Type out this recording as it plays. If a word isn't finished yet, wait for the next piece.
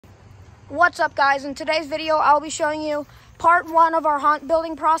What's up, guys? In today's video, I'll be showing you part one of our haunt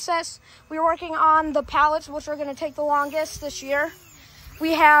building process. We're working on the pallets, which are going to take the longest this year.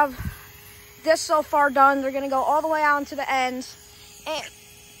 We have this so far done. They're going to go all the way out to the ends, and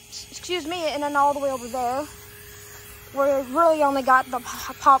and then all the way over there. We really only got the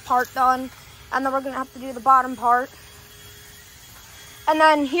top part done, and then we're going to have to do the bottom part. And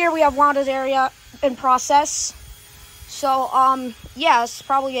then here we have Wanda's area in process. So, yeah, that's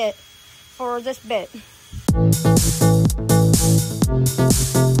probably it for this bit.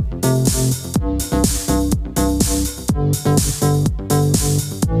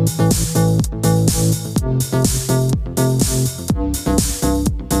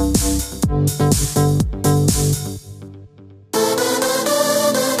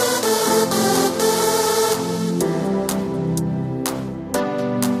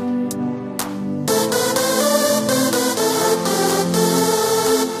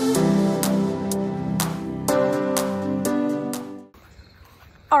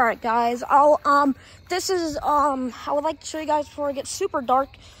 Alright, guys, this is, I would like to show you guys before it gets super dark,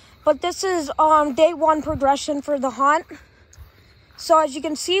 but this is, day one progression for the haunt. So as you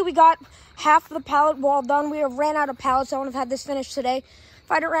can see, we got half of the pallet wall done. We have ran out of pallets. I would have had this finished today.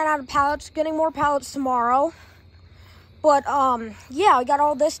 If I hadn't ran out of pallets, getting more pallets tomorrow. But, yeah, we got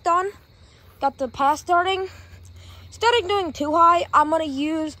all this done. Got the path starting. Instead of doing too high, I'm going to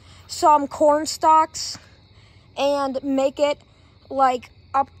use some corn stalks and make it, like,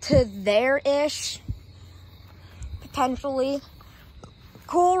 up to there-ish, potentially.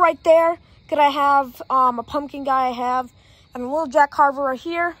 Cool right there. Could I have a pumpkin guy I have, and a little Jack Carver right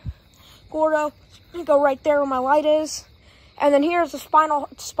here. Gordo, go right there where my light is. And then here's the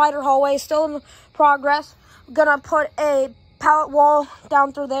spider hallway, still in progress. I'm gonna put a pallet wall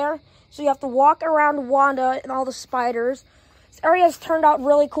down through there, so you have to walk around Wanda and all the spiders. This area has turned out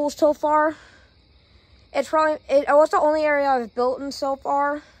really cool so far. It was the only area I've built in so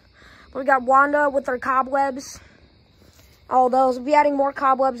far. We got Wanda with her cobwebs. All those. We'll be adding more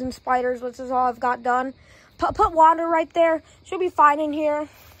cobwebs and spiders, which is all I've got done. Put Wanda right there. She'll be fine in here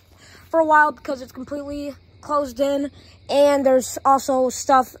for a while because it's completely closed in. And there's also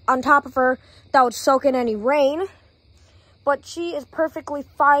stuff on top of her that would soak in any rain. But she is perfectly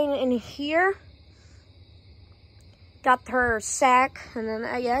fine in here. Got her sack. And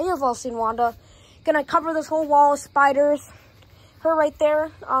then, yeah, you've all seen Wanda. Gonna cover this whole wall of spiders. Her right there.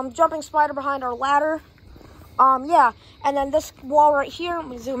 Jumping spider behind our ladder. Yeah. And then this wall right here. Let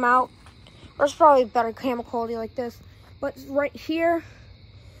me zoom out. There's probably better camera quality like this. But right here.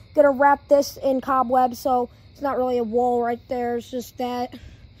 Gonna wrap this in cobwebs. So it's not really a wall right there. It's just that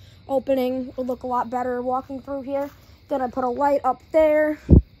opening. Will look a lot better walking through here. Gonna put a light up there.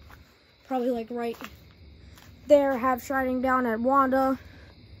 Probably like right there. Have shining down at Wanda.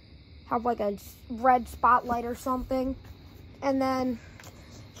 Have like a red spotlight or something. And then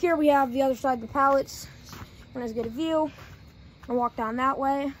here we have the other side of the pallets. And let's get a view. And walk down that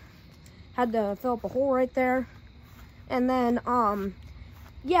way. Had to fill up a hole right there. And then,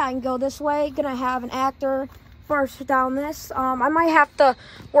 yeah, I can go this way. Gonna have an actor first down this. I might have to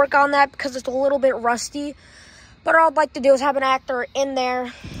work on that because it's a little bit rusty. But all I'd like to do is have an actor in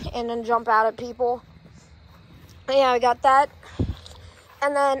there and then jump out at people. And yeah, I got that.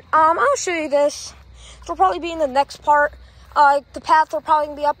 And then, I'll show you this. This will probably be in the next part. The path will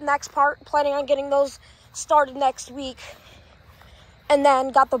probably be up next part. Planning on getting those started next week. And then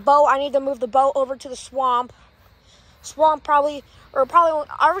got the boat. I need to move the boat over to the swamp. Swamp probably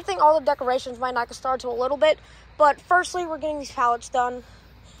everything, all the decorations might not get started till a little bit. But firstly, we're getting these pallets done.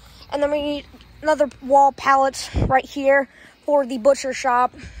 And then we need another wall pallets right here for the butcher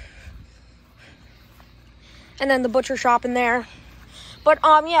shop. And then the butcher shop in there. But,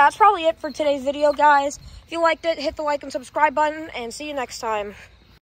 yeah, that's probably it for today's video, guys. If you liked it, hit the like and subscribe button, and see you next time.